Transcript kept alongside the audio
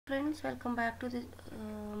friends, welcome back to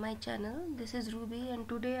my channel. This is Ruby and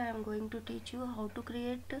today I am going to teach you how to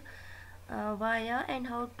create via and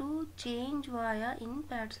how to change via in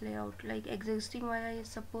pads layout. Like existing via is,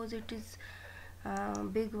 suppose it is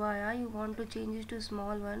big via, you want to change it to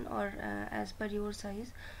small one or as per your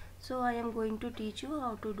size. So I am going to teach you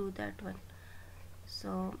how to do that one.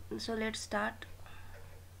 So let's start.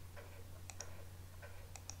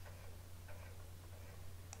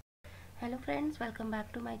 Hello friends, welcome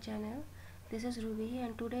back to my channel. This is Ruby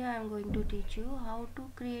and today I am going to teach you how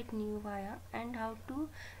to create new via and how to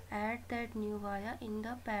add that new via in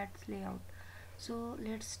the pads layout. So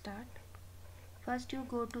let's start. First you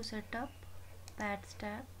go to setup, pads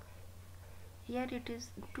tab. Here it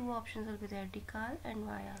is, two options will be there, decal and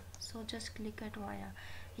via. So just click at via.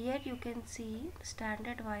 Here you can see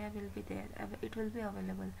standard via will be there, it will be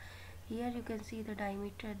available. Here you can see the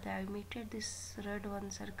diameter, this red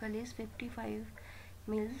one circle is 55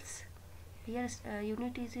 mils. Here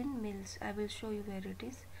unit is in mils. I will show you where it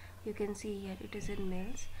is. You can see here it is in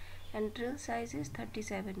mils, and drill size is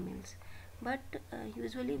 37 mils. But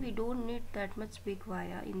usually we don't need that much big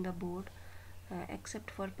via in the board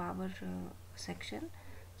except for power section.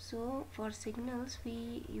 So for signals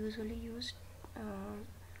we usually use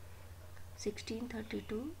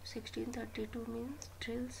 1632 means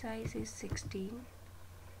drill size is 16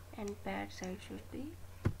 and pad size should be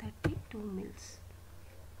 32 mils.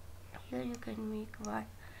 Here you can make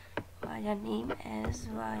via name as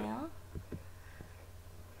via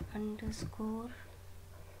underscore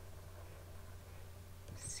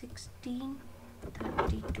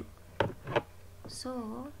 1632.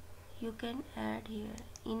 So you can add here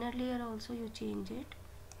inner layer also, you change it,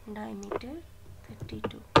 diameter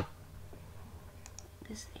 32,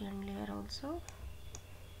 this end layer also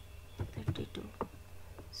 32.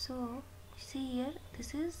 So see here,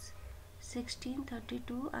 this is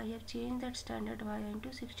 1632. I have changed that standard via into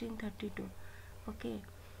 1632. Okay,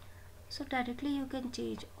 so directly you can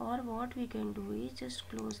change, or what we can do is just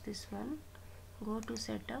close this one, go to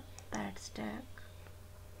setup, pad stack,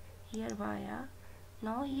 here via.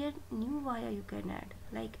 Now here new via you can add,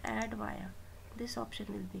 like add via. This option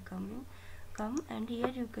will be come, and here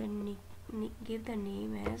you can give the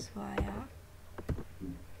name as via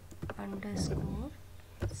underscore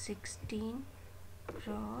 16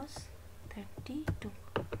 cross 32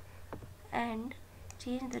 and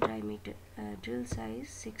change the diameter, drill size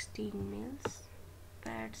 16 mils,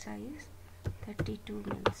 pad size 32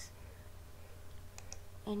 mils.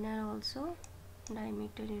 Inner also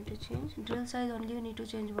diameter you need to change, drill size only you need to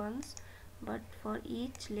change once, but for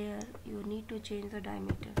each layer you need to change the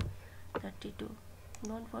diameter 32.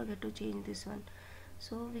 Don't forget to change this one.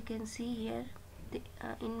 So we can see here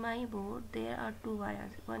in my board there are two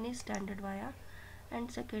vias. One is standard via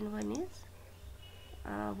and second one is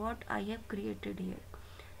what I have created here.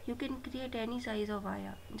 You can create any size of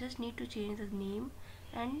via, just need to change the name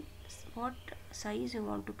and what size you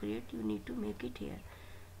want to create, you need to make it here.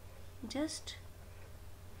 Just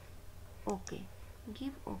OK,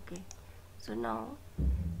 give OK. So now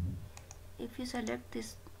if you select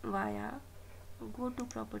this via, go to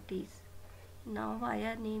properties. Now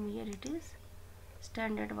via name, here it is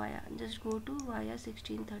standard via, just go to via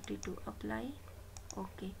 1632, apply,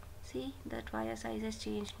 OK. See that via size has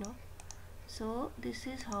changed now. So this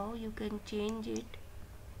is how you can change it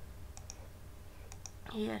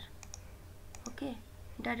here. Okay,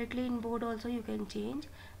 directly in board also you can change,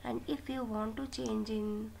 and if you want to change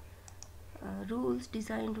in rules,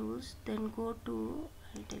 design rules, then go to,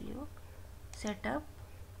 I'll tell you, setup,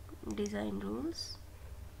 design rules,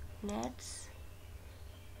 nets.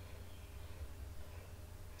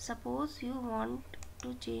 Suppose you want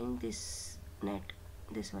to change this net,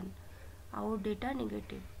 this one, out data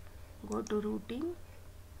negative, go to routing.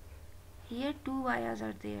 Here two vias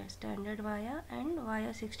are there, standard via and via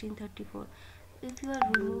 1634. If you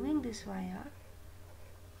are removing this via,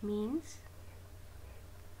 means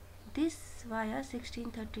this via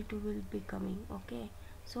 1632 will be coming. Okay,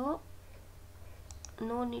 so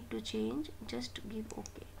no need to change, just give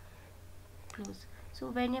OK, close. So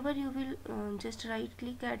whenever you will just right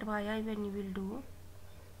click at via, when you will do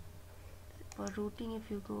for routing, if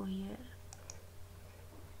you go here,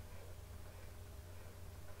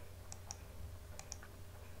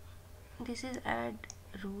 this is add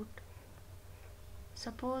route.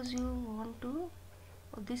 Suppose you want to,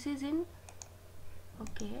 this is in,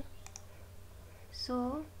 okay,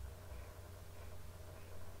 so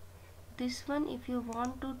this one if you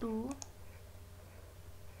want to do,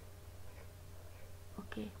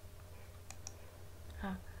 okay,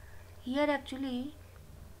 here actually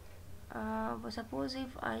suppose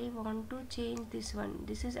if I want to change this one,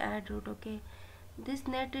 this is add route. Okay, this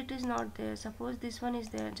net it is not there, suppose this one is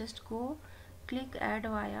there, just go click add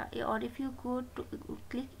via, or if you go to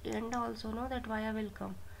click end also, no, that via will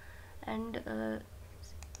come. And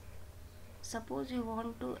suppose you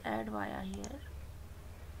want to add via here,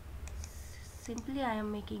 simply I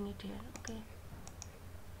am making it here. Okay,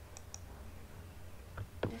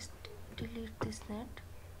 just delete this net,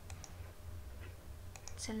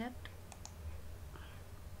 select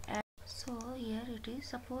add. So here it is,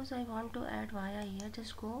 suppose I want to add via here,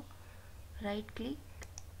 just go right click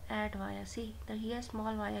add via, see that here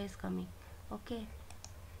small via is coming. Okay,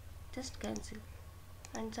 just cancel.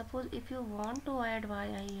 And suppose if you want to add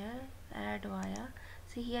via here, add via,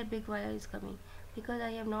 see here big via is coming, because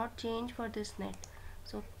I have not changed for this net.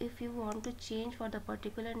 So if you want to change for the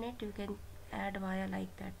particular net, you can add via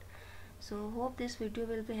like that. So hope this video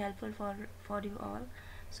will be helpful for you all.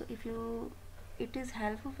 So if you it is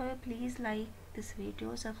helpful for you, please like this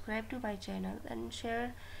video, subscribe to my channel, and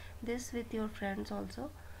share this with your friends also.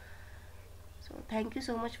 So thank you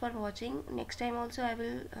so much for watching. Next time also I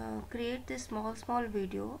will create this small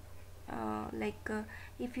video,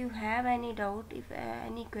 if you have any doubt, if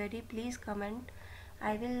any query, please comment.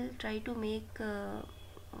 I will try to make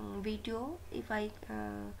video if I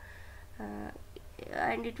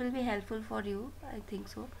and it will be helpful for you, I think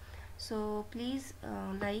so. So please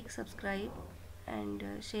like, subscribe, and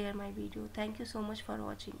share my video. Thank you so much for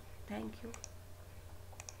watching. Thank you.